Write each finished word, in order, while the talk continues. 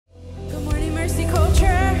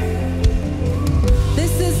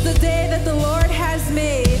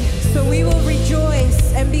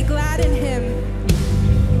in him.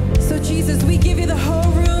 So Jesus, we give you the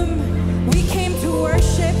whole room. We came to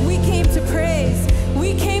worship. We came to praise.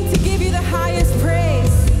 We came to give you the highest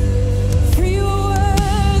praise. For you are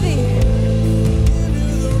worthy.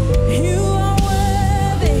 You are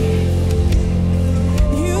worthy.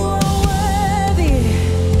 You are worthy.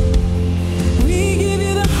 We give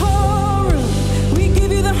you the whole room. We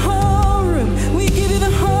give you the whole room. We give you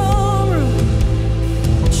the whole room.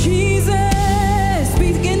 Jesus,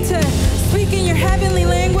 begin to speak in your heavenly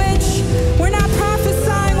language. We're not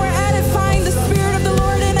prophesying, we're edifying the Spirit of the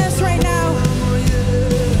Lord in us right now.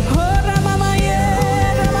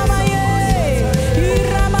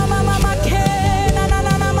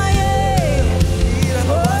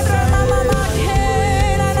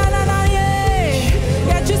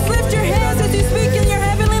 Yeah, just lift your hands as you speak in your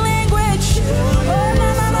heavenly language.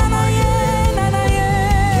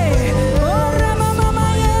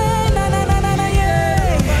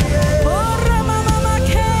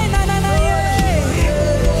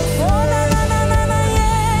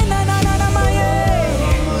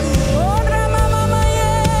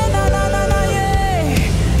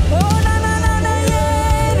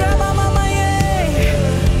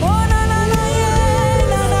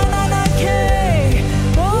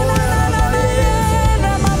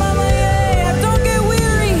 Don't get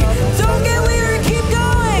weary. Don't get weary. Keep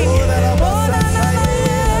going.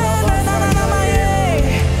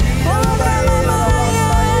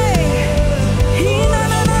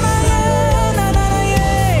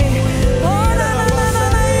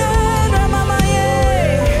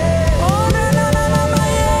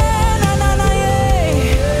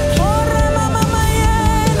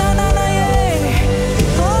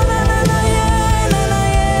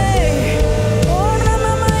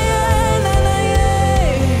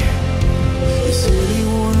 Is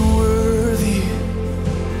anyone worthy?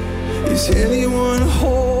 Is anyone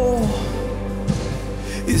whole?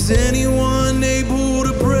 Is anyone able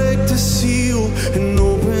to break the seal and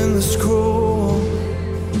open the scroll?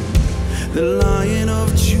 The Lion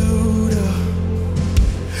of Judah,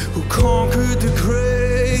 who conquered the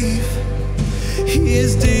grave. He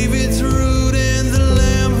is David's root and the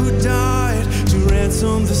Lamb who died to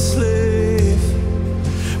ransom the slave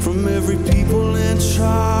from every people and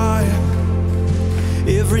tribe,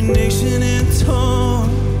 every nation and tongue.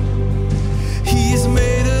 He's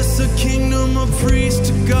made us a kingdom of priests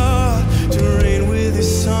to God, to reign with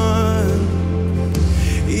his Son.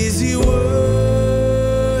 Is he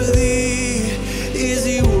worthy? Is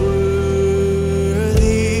he worthy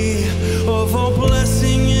of all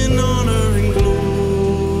blessing and honor and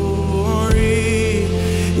glory?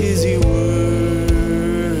 Is he worthy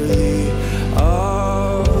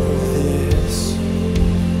of this?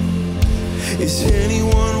 Is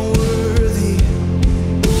anyone worthy?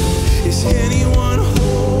 Is anyone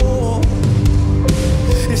whole?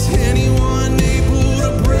 Is anyone able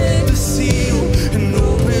to break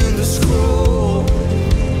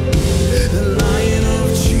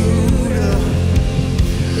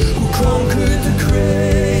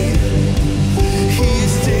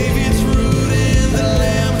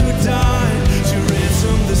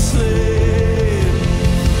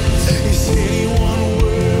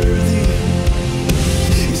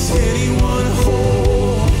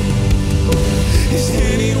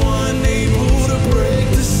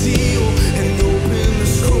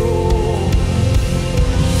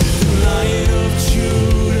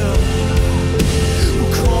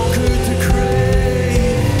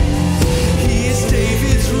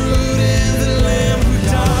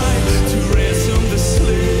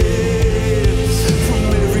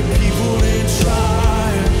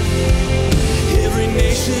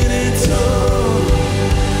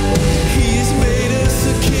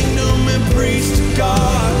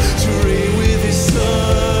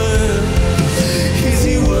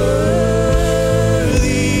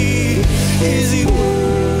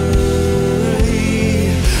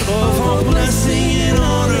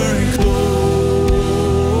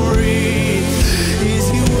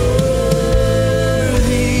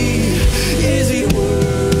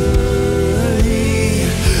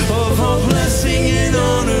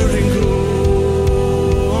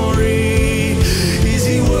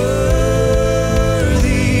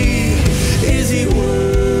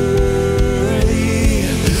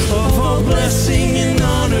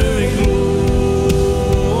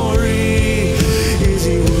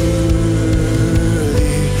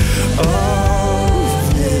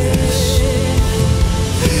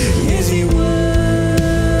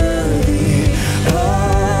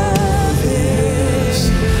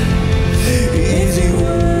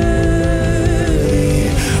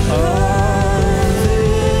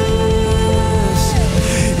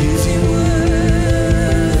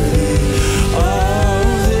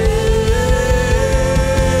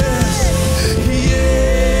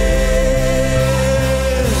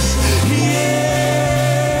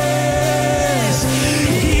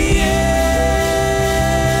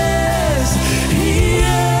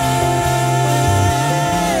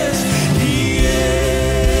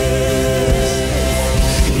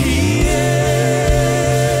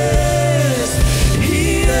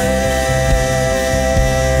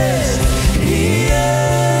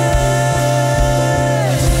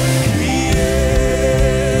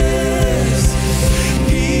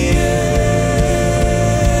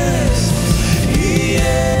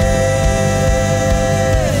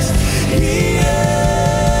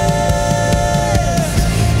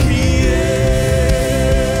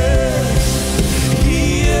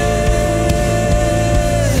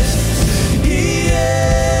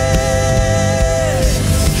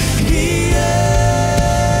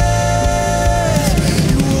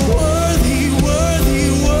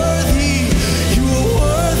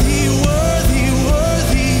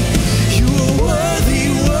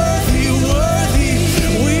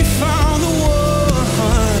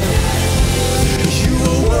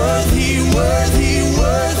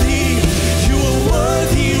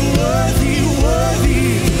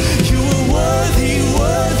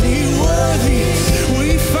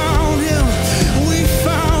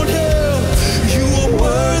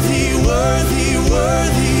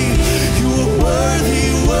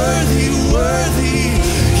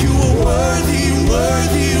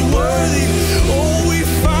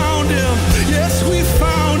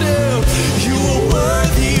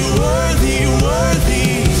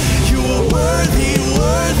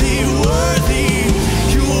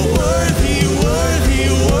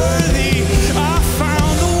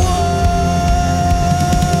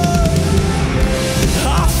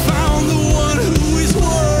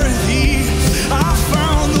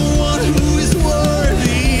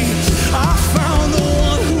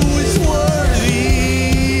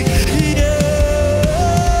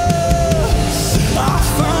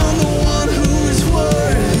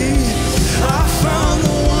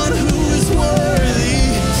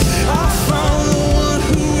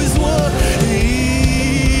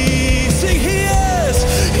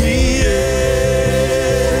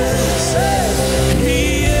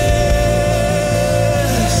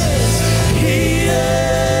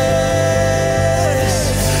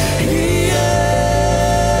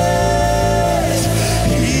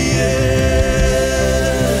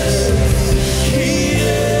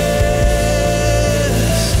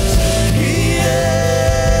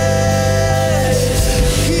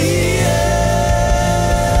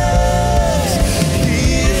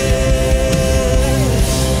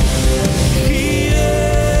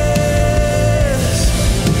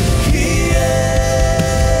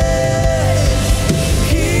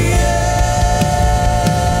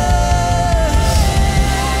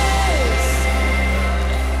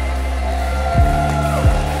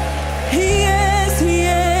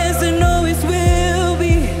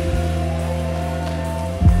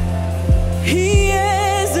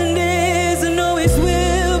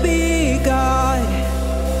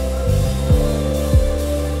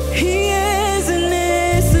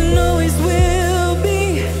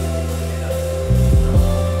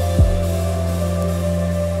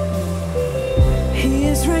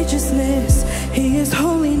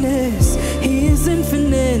is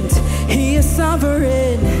infinite, He is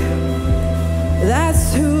sovereign.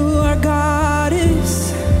 That's who our God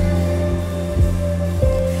is.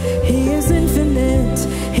 He is infinite,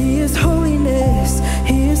 He is holiness,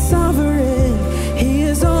 He is sovereign, He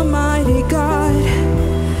is Almighty God.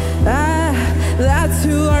 That's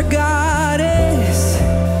who our God is.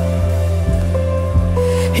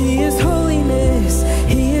 He is holiness,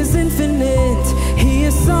 He is infinite, He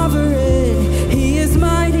is sovereign, He is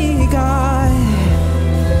mighty God.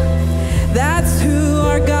 That's who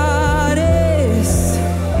our God is.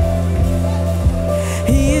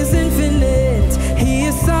 He is infinite, He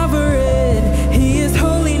is sovereign, He is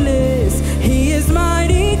holiness, He is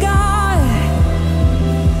mighty God.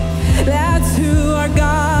 That's who our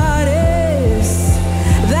God is.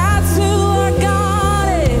 That's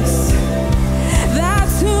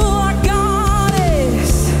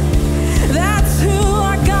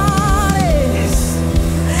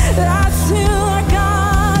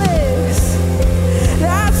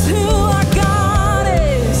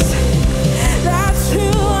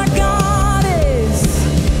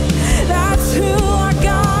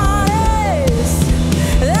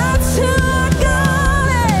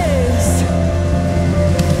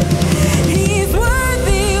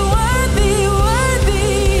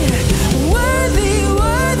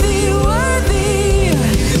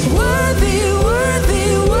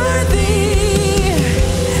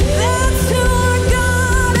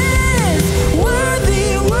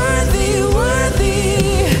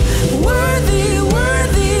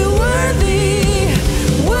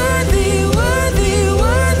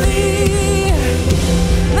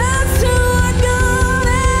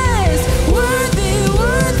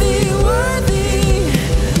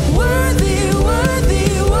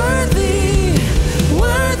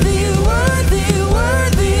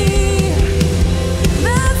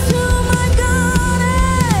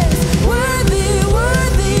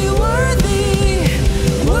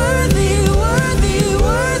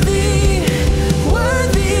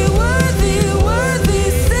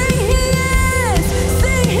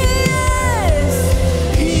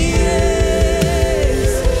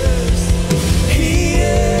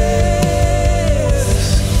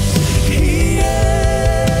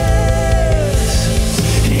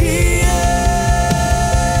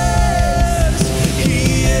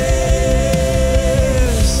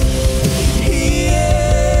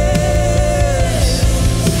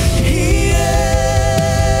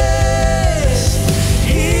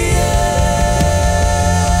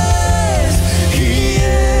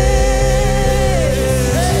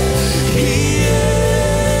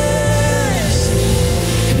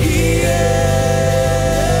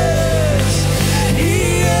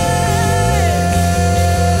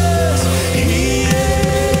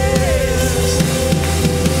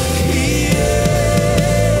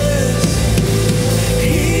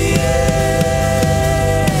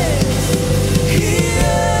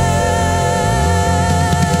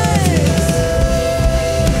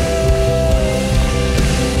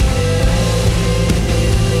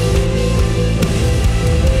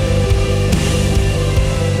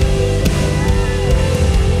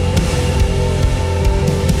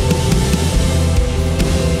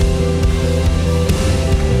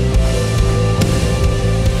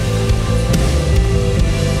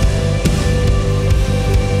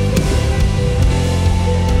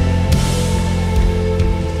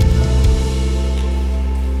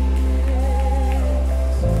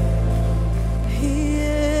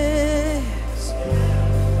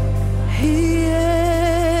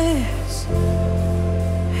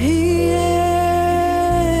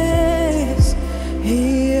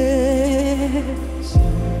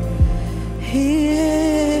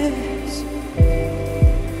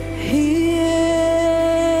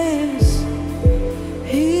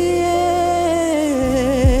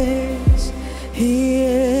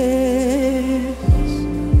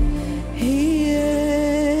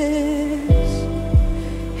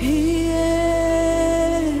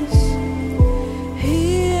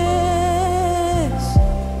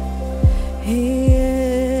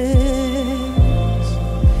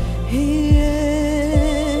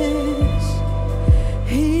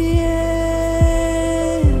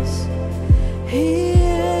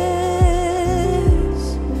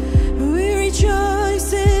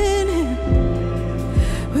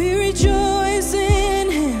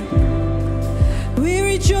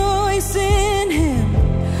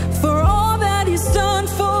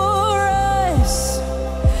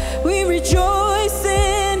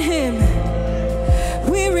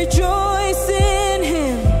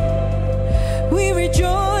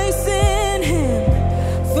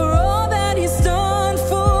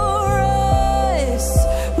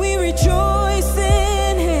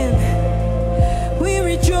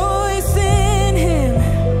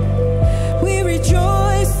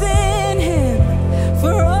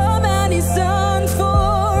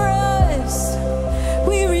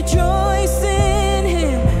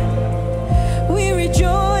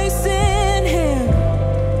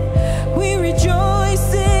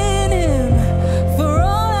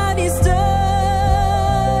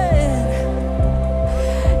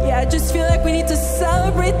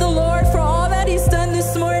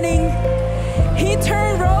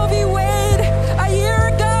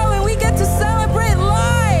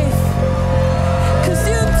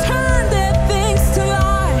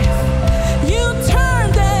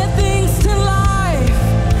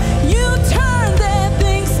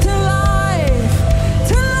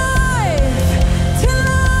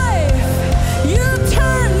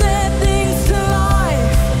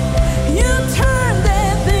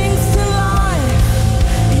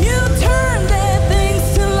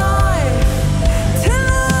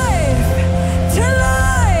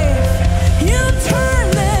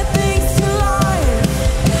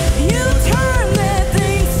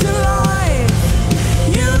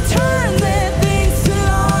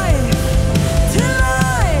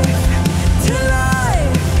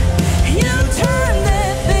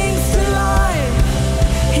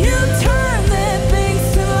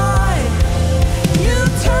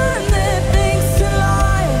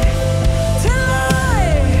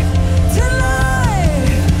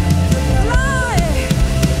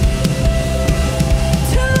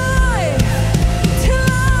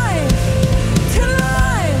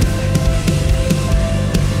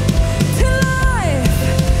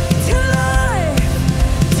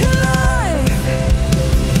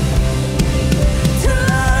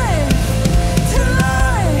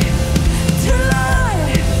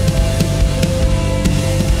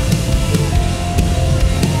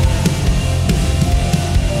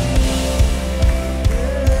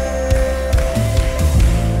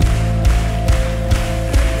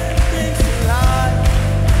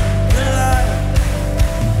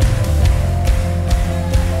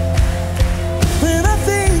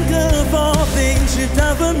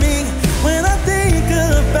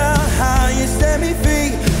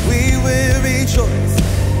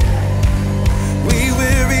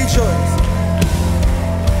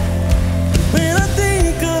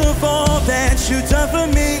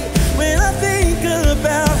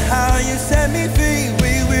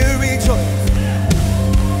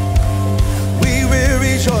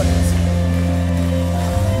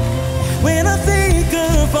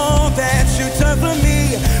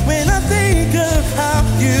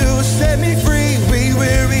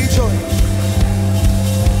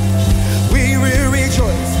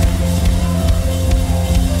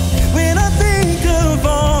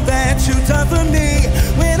For me,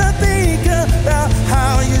 when I think about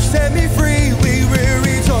how you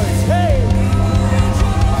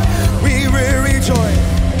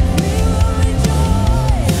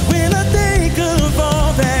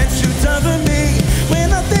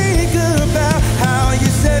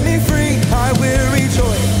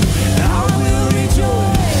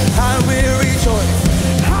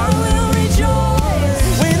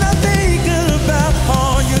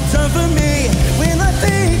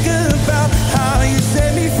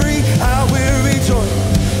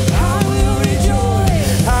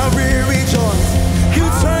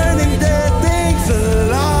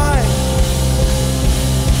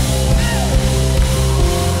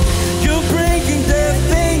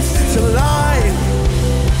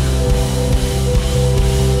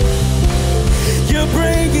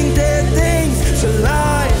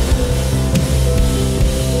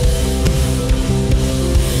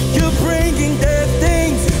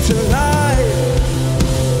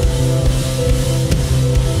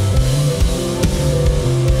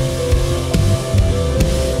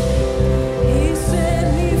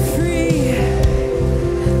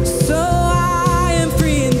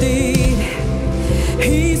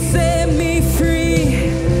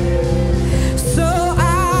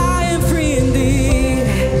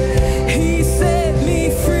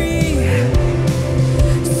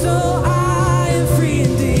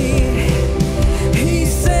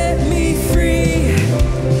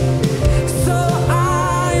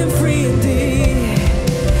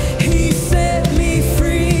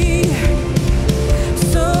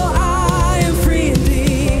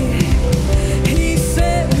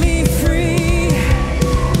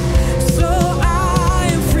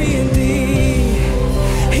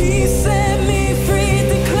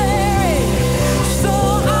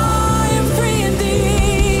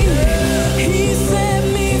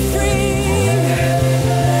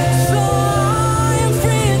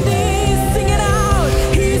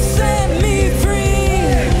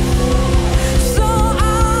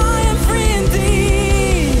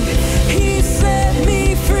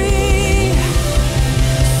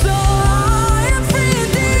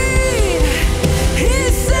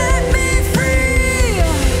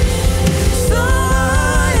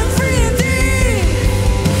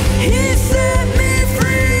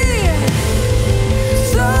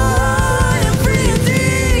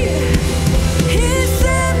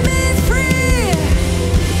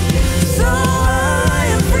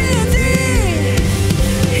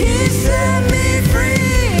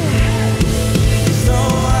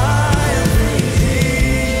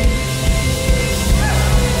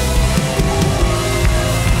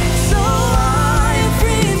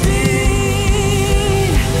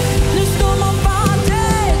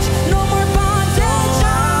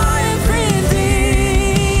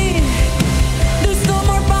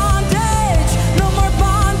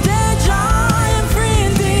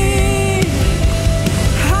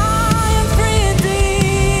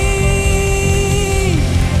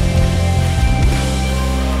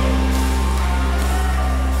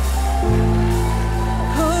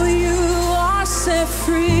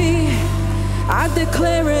I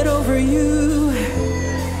declare it over you.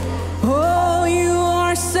 Oh, you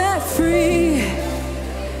are set free.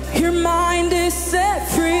 Your mind is set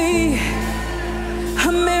free.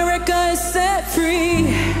 America is set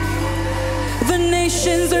free. The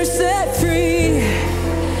nations are set free.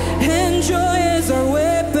 And joy is our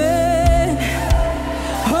weapon.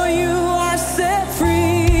 Oh, you are set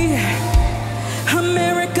free.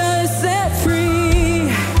 America is set free.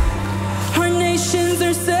 Our nations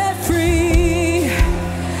are set free.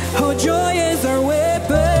 Oh, joy is our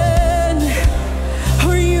weapon.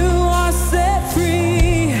 Oh, you are set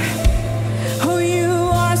free. Oh, you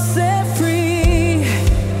are set free.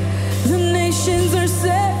 The nations are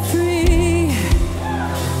set free.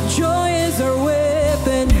 Joy is our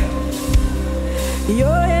weapon.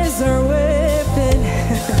 Joy is our weapon.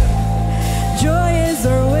 Joy is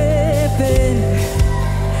our weapon.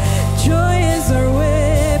 Joy is our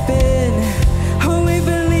weapon. Oh, we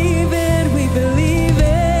believe it, we believe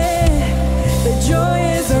it. The joy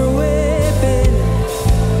is our weapon.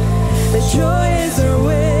 The joy is our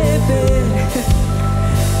weapon.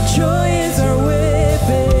 Joy is our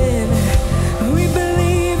weapon. We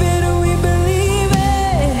believe it, we believe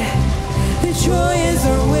it. The joy is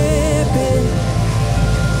our weapon.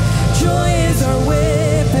 Joy is our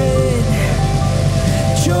weapon.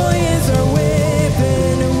 Joy is our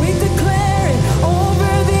weapon. We declare it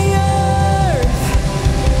over the earth.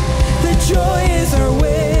 The joy is our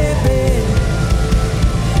weapon.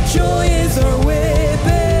 Joy is our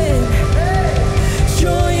weapon.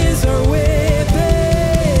 Joy is our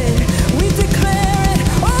weapon. We declare it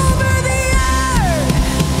over the earth.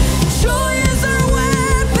 Joy is our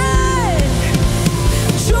weapon.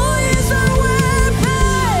 Joy is our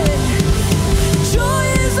weapon. Joy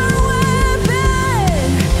is our weapon.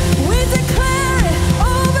 We declare it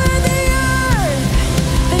over the earth.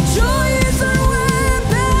 That joy is our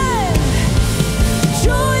weapon.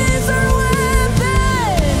 Joy is our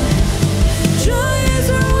weapon. Joy is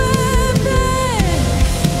our weapon.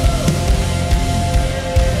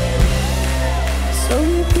 So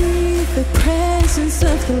we breathe the presence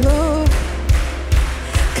of the Lord.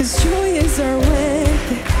 'Cause joy is our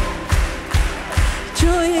weapon.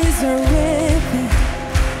 Joy is our weapon.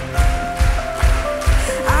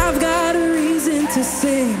 I've got a reason to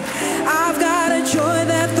sing. I've got a joy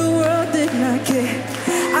that the world did not get.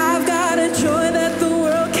 I've got a joy that the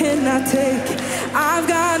world cannot take. I've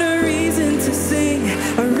got a reason to sing.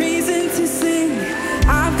 A reason to sing.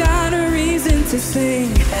 I've got a reason to sing.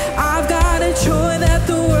 I've got a joy that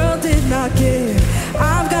the world did not give.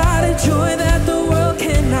 I've got a joy that the world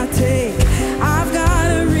cannot take. I've got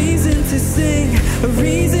a reason to sing. A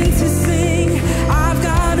reason to sing. I've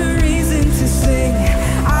got a reason to sing.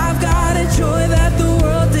 I've got a joy that the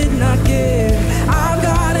world did not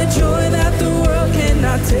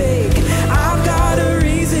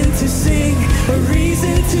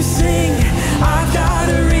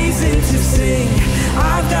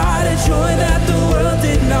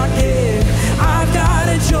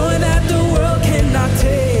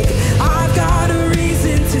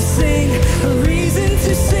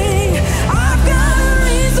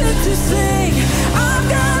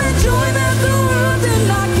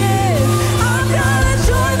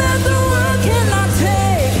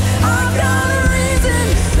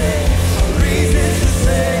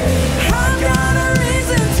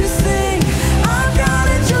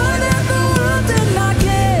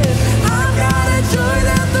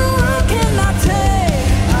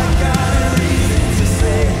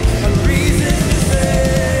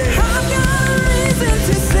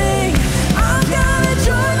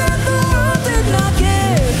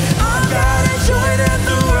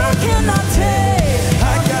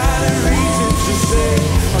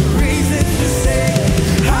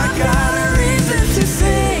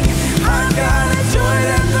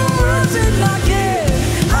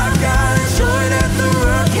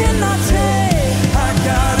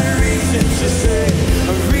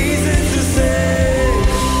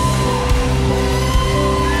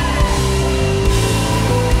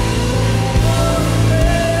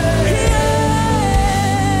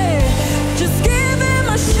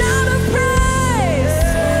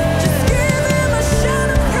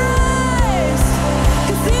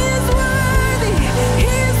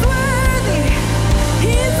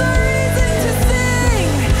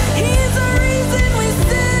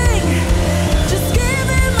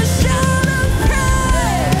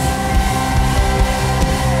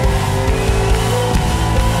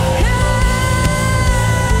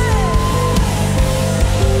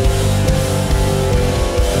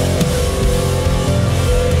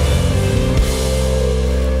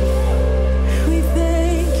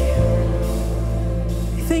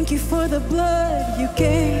thank you for the blood you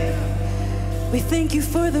gave. We thank you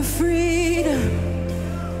for the freedom.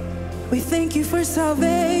 We thank you for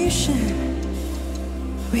salvation.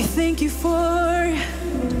 We thank you for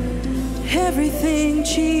everything,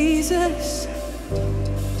 Jesus.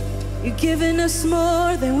 You've given us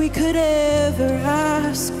more than we could ever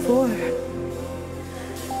ask for.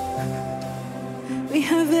 We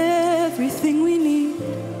have everything we need.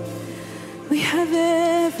 We have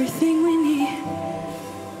everything we need.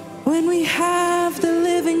 When we have the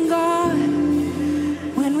living God,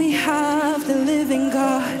 when we have the living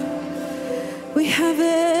God, we have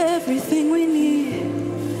everything we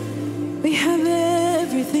need. We have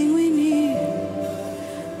everything we need.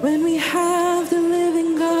 When we have the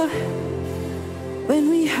living God, when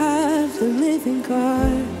we have the living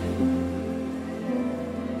God.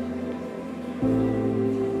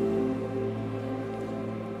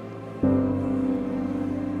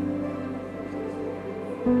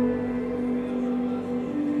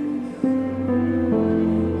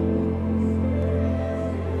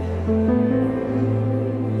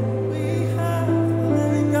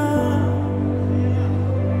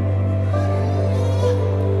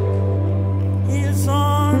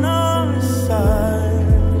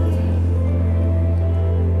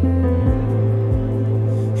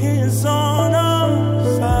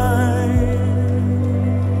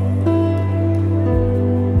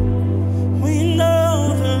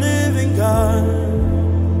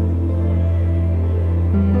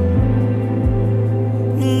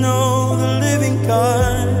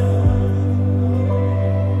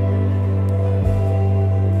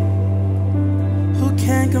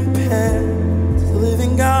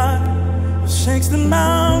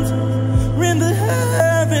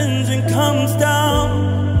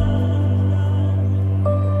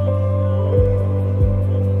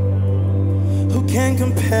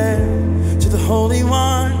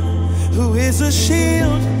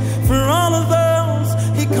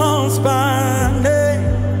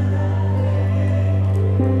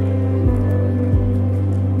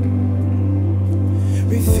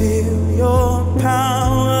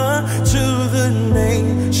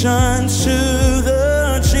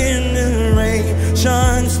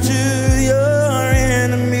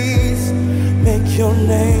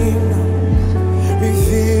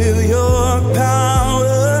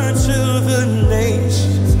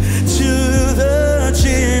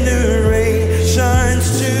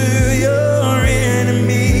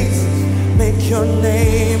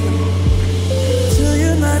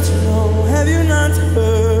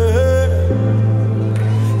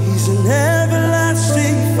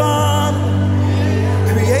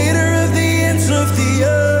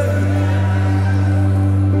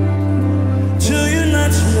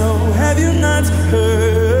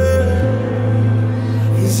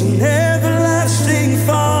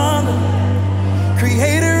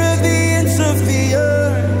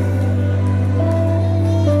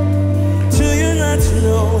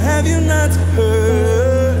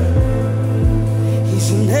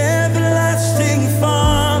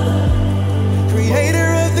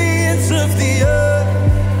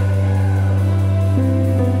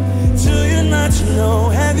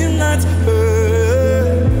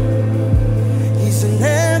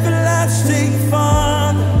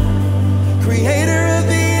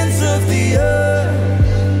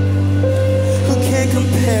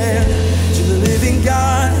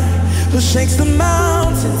 Shakes the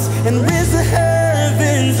mountains and rends the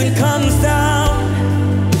heavens and comes down.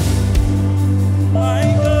 My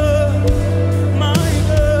God,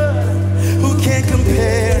 who can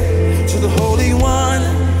compare to the Holy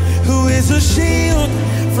One, who is a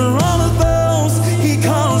shield for all of those He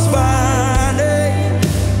calls by name?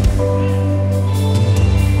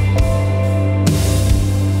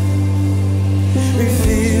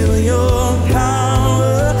 Reveal your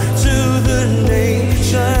power to the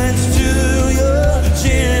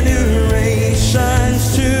nations, generations,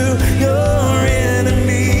 to your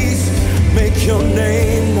enemies. Make your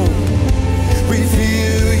name known.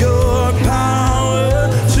 Reveal your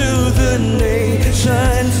power to the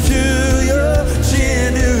nations, to your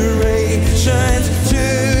generations,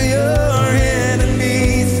 to your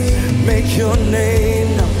enemies. Make your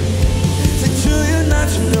name known. Say, do you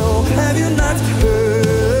not know? Have you not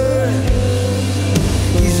heard?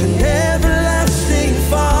 He's an everlasting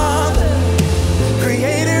Father,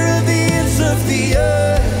 creator of the ends of the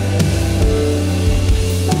earth.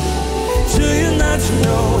 Do you not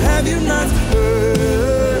know? Have you not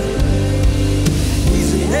heard?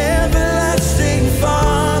 He's an everlasting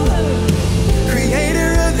Father,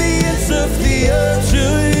 creator of the ends of the earth. Do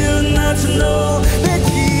you not know that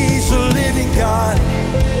He's a living God,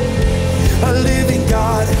 a living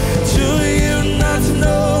God?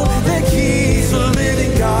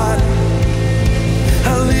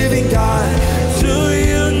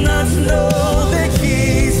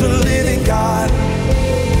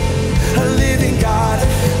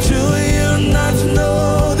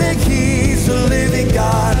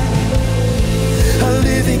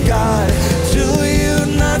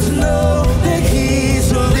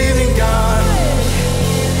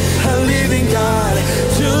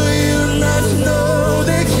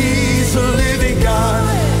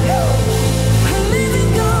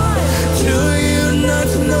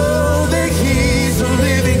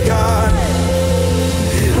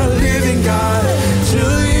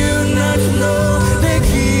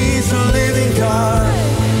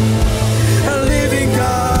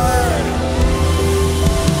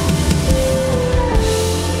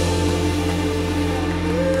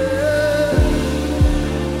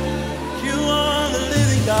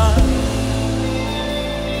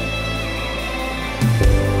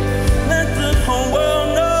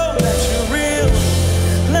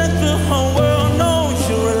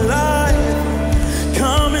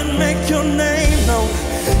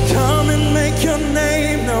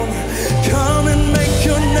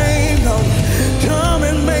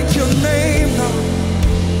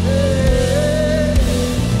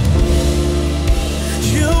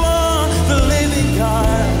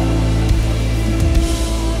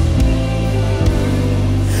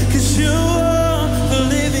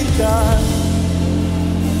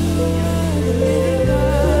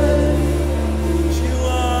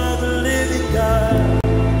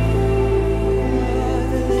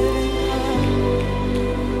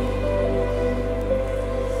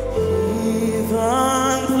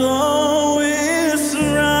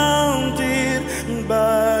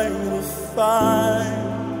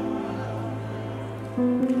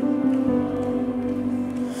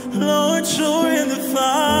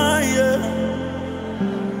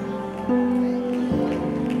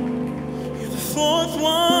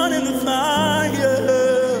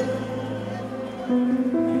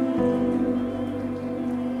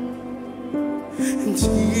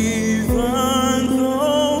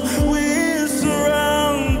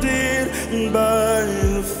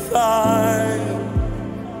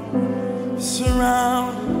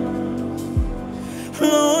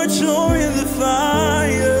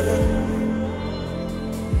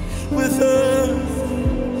 with us.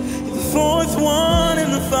 You're the fourth one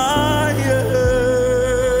in the fire.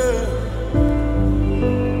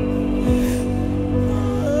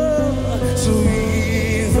 So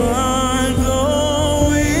even though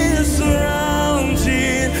we're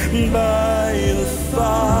surrounded by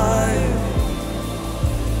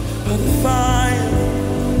the fire,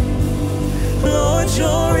 Lord,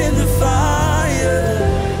 you're in the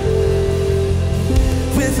fire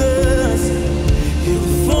with us. You're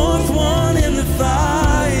the fourth one in the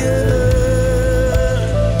fire.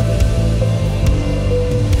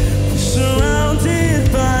 We're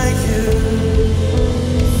surrounded by you.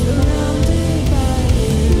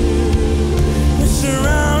 We're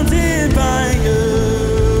surrounded by you.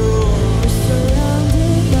 We're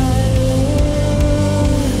surrounded by you.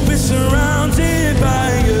 We're surrounded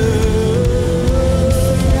by you. We're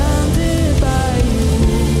surrounded by you.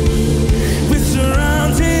 We're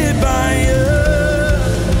surrounded by you.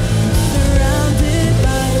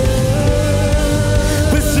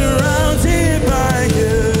 We're surrounded by you.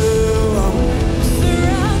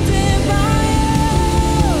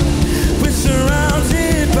 We're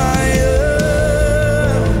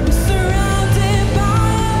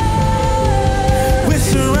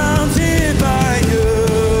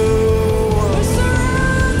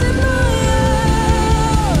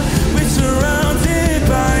surrounded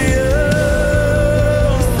by you.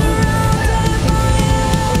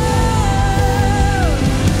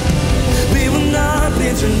 We will not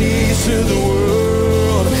bend our knees to the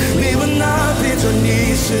world. We will not bend our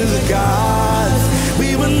knees to the gods.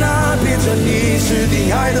 We will not bend our knees to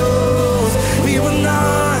the idols. We will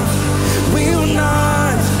not, we will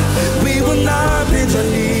not, we will not bend our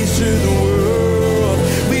knees to the world.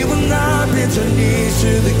 We will not bend our knees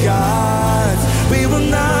to the gods. We will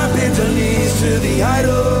not bend our knees to the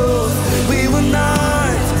idols. We will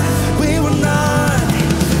not, we will not,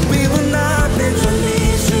 we will not bend our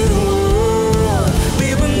knees to the world.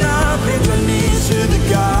 We will not bend our knees to the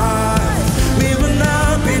gods. We will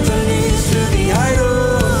not bend our knees to the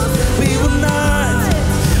idols. We will not,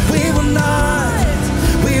 we will not,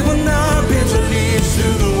 we will not bend our knees to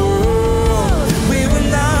the world. We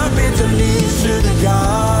will not bend our knees to the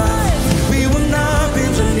gods. We will not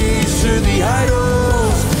bend our knees to the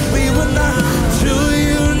idols. We will not. Do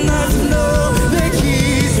you not know that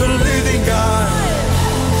He's a living God?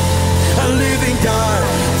 A living God.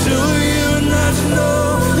 Do you not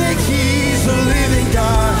know that He's a living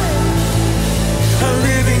God? A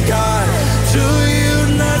living God. Do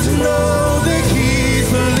you not know that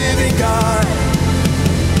He's a living God?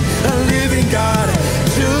 A living God.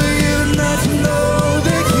 Do you not know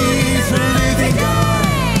that He's a living God?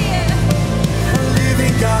 A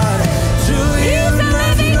living God. Do you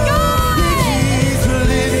not know that He's a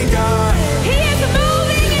living God? He is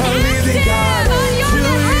moving A and living God. active on your Do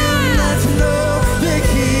you behalf. not know that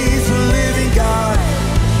He's a living God?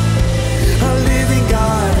 A living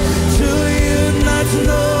God. Do you not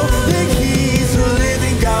know that He's a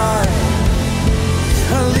living God?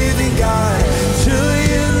 A living God. Do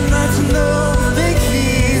you not know that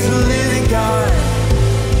He's a living God?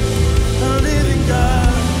 A living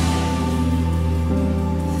God.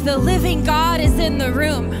 The living God is in the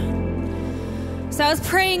room. So I was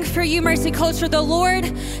praying for you, Mercy Culture. The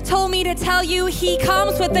Lord told me to tell you He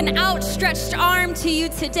comes with an outstretched arm to you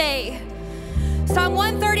today. Psalm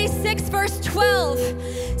 136 verse 12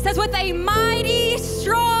 says, with a mighty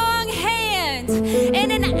strong hand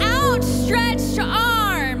and an outstretched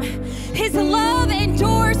arm, His love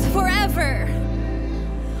endures forever.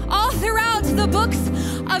 All throughout the books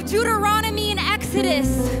of Deuteronomy and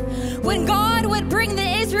Exodus, when God would bring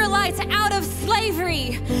the Israelites out of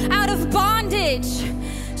slavery, out of bondage,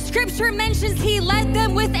 Scripture mentions He led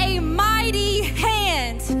them with a mighty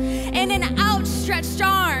hand and an outstretched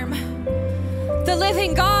arm. The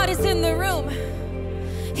living God is in the room.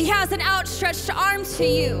 He has an outstretched arm to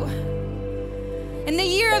you. In the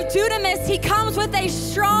year of Dunamis, He comes with a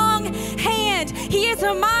strong hand. He is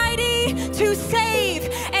mighty to save,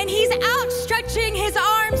 and He's outstretching His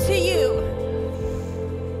arm to you.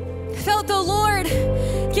 Felt the Lord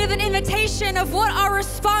give an invitation of what our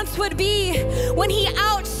response would be when He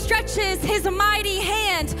outstretches His mighty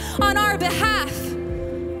hand on our behalf.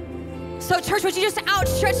 So church, would you just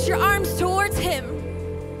outstretch your arms towards Him?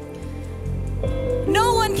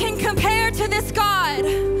 No one can compare to this God.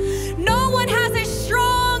 No one has a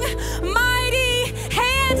strong, mighty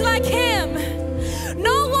hand like Him.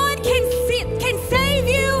 No one can save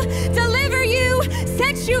you, deliver you,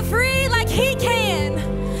 set you free like He can.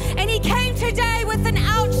 And He came today with an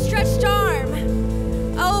outstretched arm.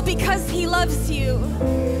 Oh, because He loves you.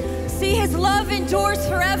 See, His love endures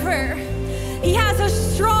forever. He has a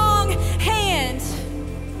strong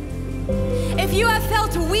you have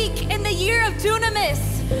felt weak in the year of dunamis,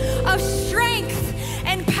 of strength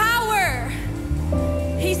and power,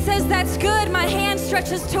 he says, that's good. My hand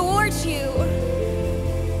stretches towards you.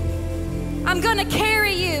 I'm gonna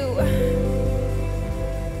carry you.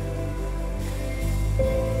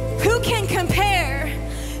 Who can compare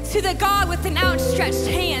to the God with an outstretched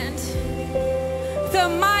hand? The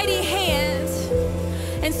mighty hand.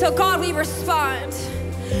 And so God, we respond.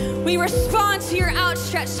 We respond to your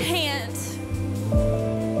outstretched hand.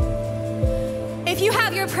 If you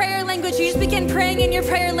have your prayer language, you just begin praying in your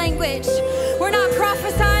prayer language. We're not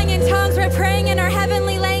prophesying in tongues, we're praying in our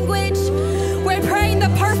heavenly language. We're praying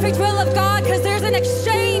the perfect will of God, because there's an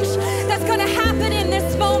exchange that's gonna happen in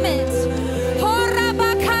this moment.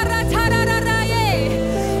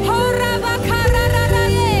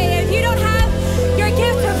 If you don't have your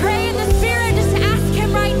gift to pray in the Spirit, just ask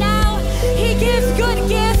him right now. He gives good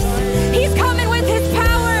gifts. He's coming with his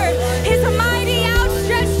power, his mighty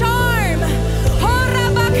outstretched arm.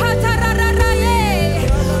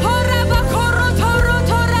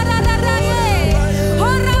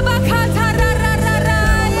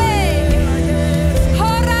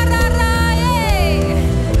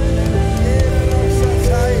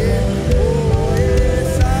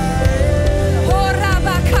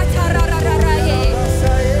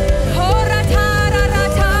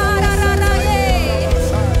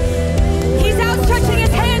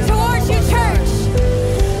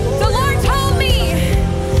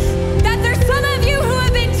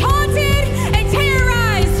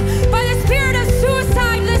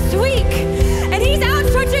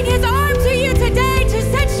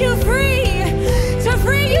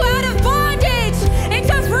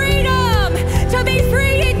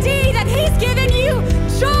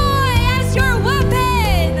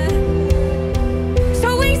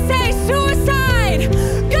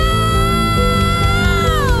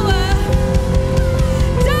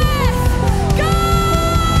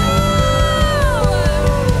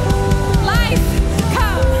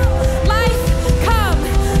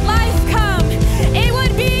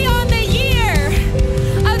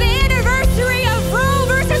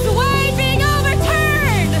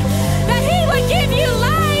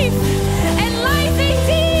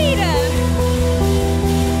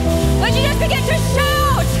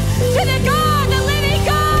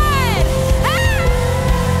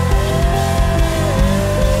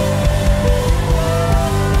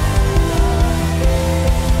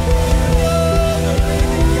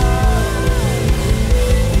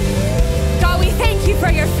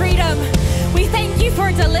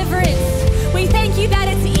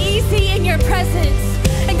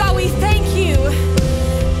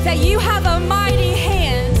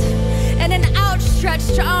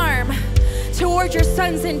 Toward your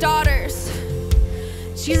sons and daughters.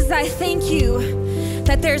 Jesus, I thank you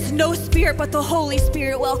that there's no spirit but the Holy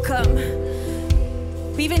Spirit welcome.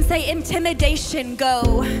 We even say intimidation,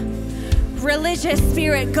 go. Religious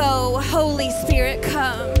spirit, go. Holy Spirit,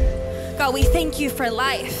 come. God, we thank you for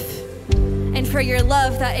life and for your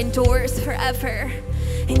love that endures forever.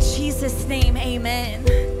 In Jesus' name, amen.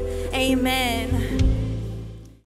 Amen.